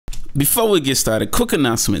Before we get started, quick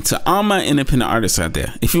announcement to all my independent artists out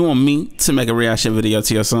there. If you want me to make a reaction video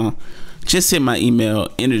to your song, just hit my email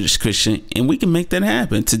in the description and we can make that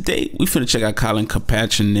happen. Today, we finna check out Colin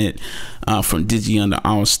Kaepernick from Digi Under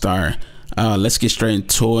All-Star. Let's get straight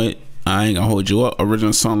into it. I ain't gonna hold you up.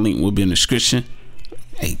 Original song link will be in the description.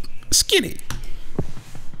 Hey, let's get it.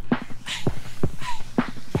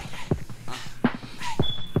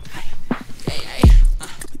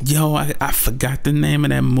 Yo, I forgot the name of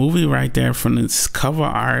that movie right there from this cover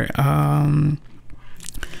art.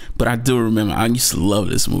 But I do remember. I used to love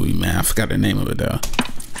this movie, man. I forgot the name of it though.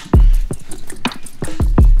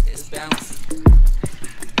 It's bouncy.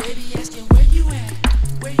 Baby asking where you at,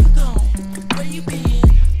 where you going, where you been.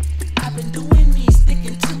 I've been doing me,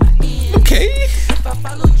 sticking to my end. Okay. If I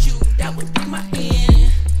followed you, that would be my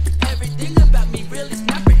end. Everything about me real is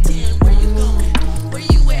not pretend. Where you going, where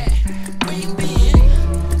you at, where you been.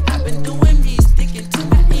 I've been doing me, sticking to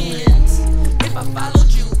my ends. If I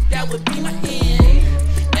followed you, that would be my end.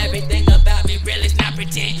 Everything about me real is not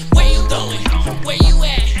pretend. Where you going, where you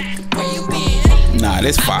at, where you been. Nah,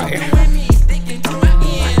 this fire. If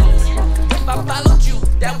I followed you,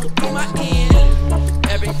 that would be my end.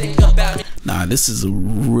 Everything about me. Nah, this is a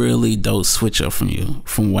really dope switch up from you.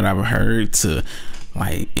 From what I've heard to,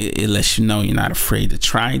 like, it lets you know you're not afraid to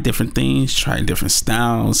try different things, try different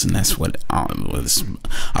styles, and that's what it's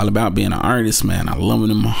all about being an artist, man. I love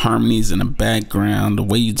them harmonies in the background, the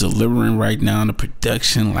way you're delivering right now, the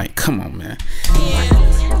production. Like, come on, man.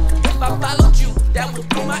 If I followed you, that would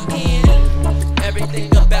be my end.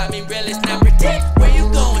 Everything about me real is not pretend. Where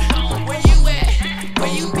you going? Where you at? Where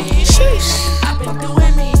you been? I've been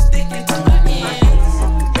doing me, sticking to my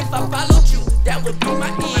ends. If I followed you, that would be my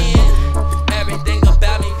end. Everything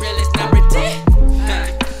about me real is not pretend.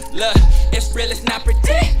 Look, it's real, it's not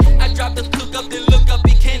pretend. I dropped the look up, then look up,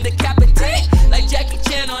 became the captain. Like Jackie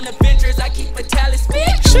Chan on Avengers, I keep a talisman.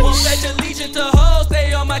 Won't pledge allegiance to hoes,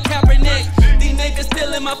 they on my Kaepernick. These niggas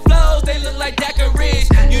still in my flows, they look like daiquiris.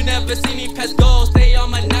 You never see me pass goals, stay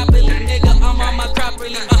on Monopoly, nigga, I'm on my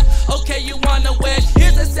properly. Okay, you wanna wedge?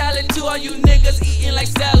 Here's a salad to all you niggas eating like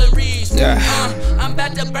celeries. I'm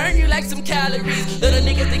about to burn you like some calories. Little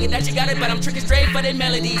niggas thinking that you got it, but I'm tricking straight for their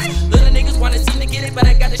melodies. Little niggas wanna see me get it, but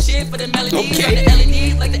I got the shit for the melodies. Okay. Like the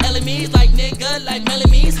LEDs, like the LMEs, like nigga, like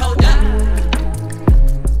Melamies. Hold up.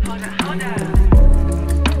 Hold up.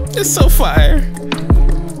 It's so fire.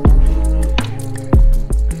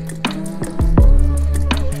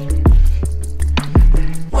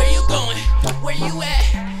 Where you going? Where you at?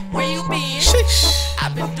 Where you been? Sheesh.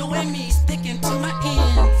 I've been doing me, sticking to my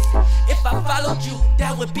ends. If I followed you,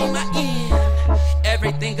 that would be my end.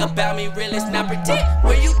 Everything about me real is not pretend.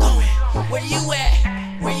 Where you going? Where you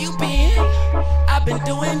at? Where you been? I've been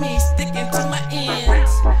doing me, sticking to my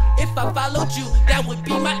ends. If I followed you, that would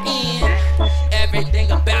be my end.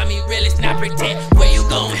 Everything about me real is not pretend. Where you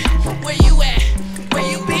going? Where you at? Where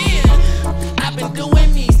you been? I've been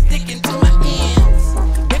doing me, sticking to my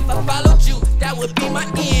ends. If I followed you, that would be my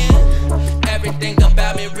end. Everything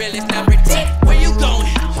about me real is not pretend. Where you going?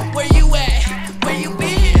 Where you at? Where you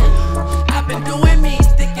been? I've been doing me,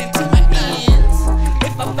 sticking to my ends.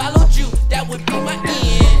 If I followed you, that would be my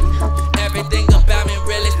end. Everything about me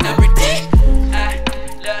real is not pretend.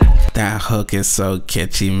 That hook is so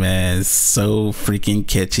catchy, man. So freaking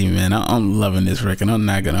catchy, man. I'm loving this record. I'm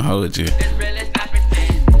not gonna hold you. It's real, it's not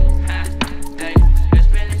pretend. It's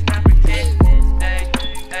real, it's not pretend.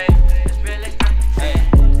 It's real, it's not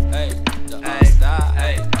pretend. The all-star.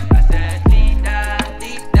 I said, Lita,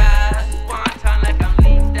 Lita. One time like I'm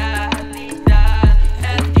Lita, Lita.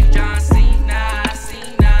 F you, John Cena,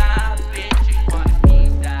 Cena. Bitch, you want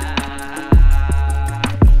Lita.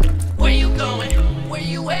 Where you going? Where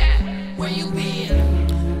you at? Where you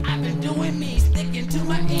been? I've been doing me, sticking to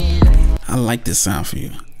my end. I like this sound for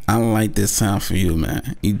you. I like this sound for you,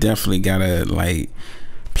 man. You definitely gotta like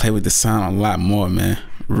play with the sound a lot more, man.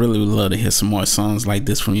 Really would love to hear some more songs like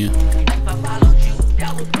this from you. If I followed you,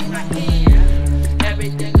 that would be my end.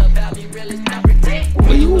 Everything about me real is not pretend.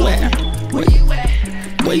 Where you at? Where you at?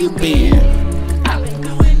 Where you been? I've been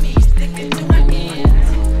doing me, sticking to my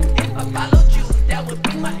ends. If I followed you, that would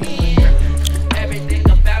be my end. Everything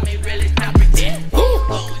about me real is not pretend.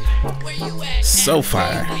 Where you at? So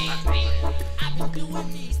fire. I've been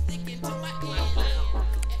doing me, sticking to my ends.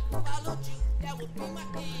 If I followed you, that would be my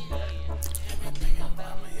end. Everything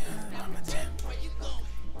about me real is not pretend. Where you going?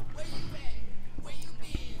 Where you at? Where you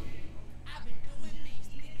been? I've been doing me,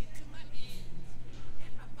 sticking to my ends.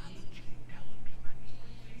 If I followed you, that would be my end.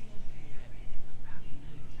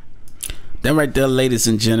 That right there, ladies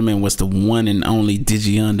and gentlemen, was the one and only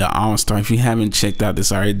Digion, the All-Star. If you haven't checked out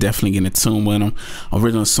this already, definitely get in tune with him.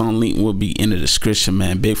 Original song link will be in the description,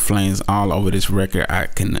 man. Big flames all over this record. I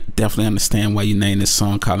can definitely understand why you named this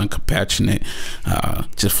song Colin Kaepernick.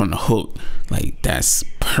 Just from the hook, like that's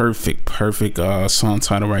perfect song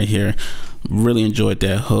title right here. Really enjoyed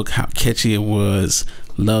that hook, how catchy it was.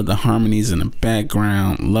 Love the harmonies in the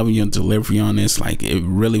background. Loving your delivery on this. Like it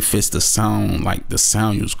really fits the sound, like the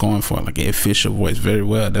sound you was going for. Like it fits your voice very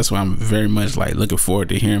well. That's why I'm very much like looking forward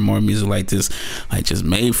to hearing more music like this, like just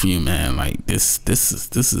made for you, man. Like this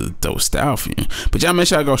is a dope style for you. But y'all make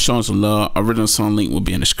sure I go show them some love. Original song link will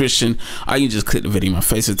be in the description. Or you just click the video in my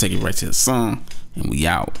face and take it right to the song. And we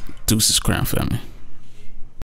out. Deuces, crown family.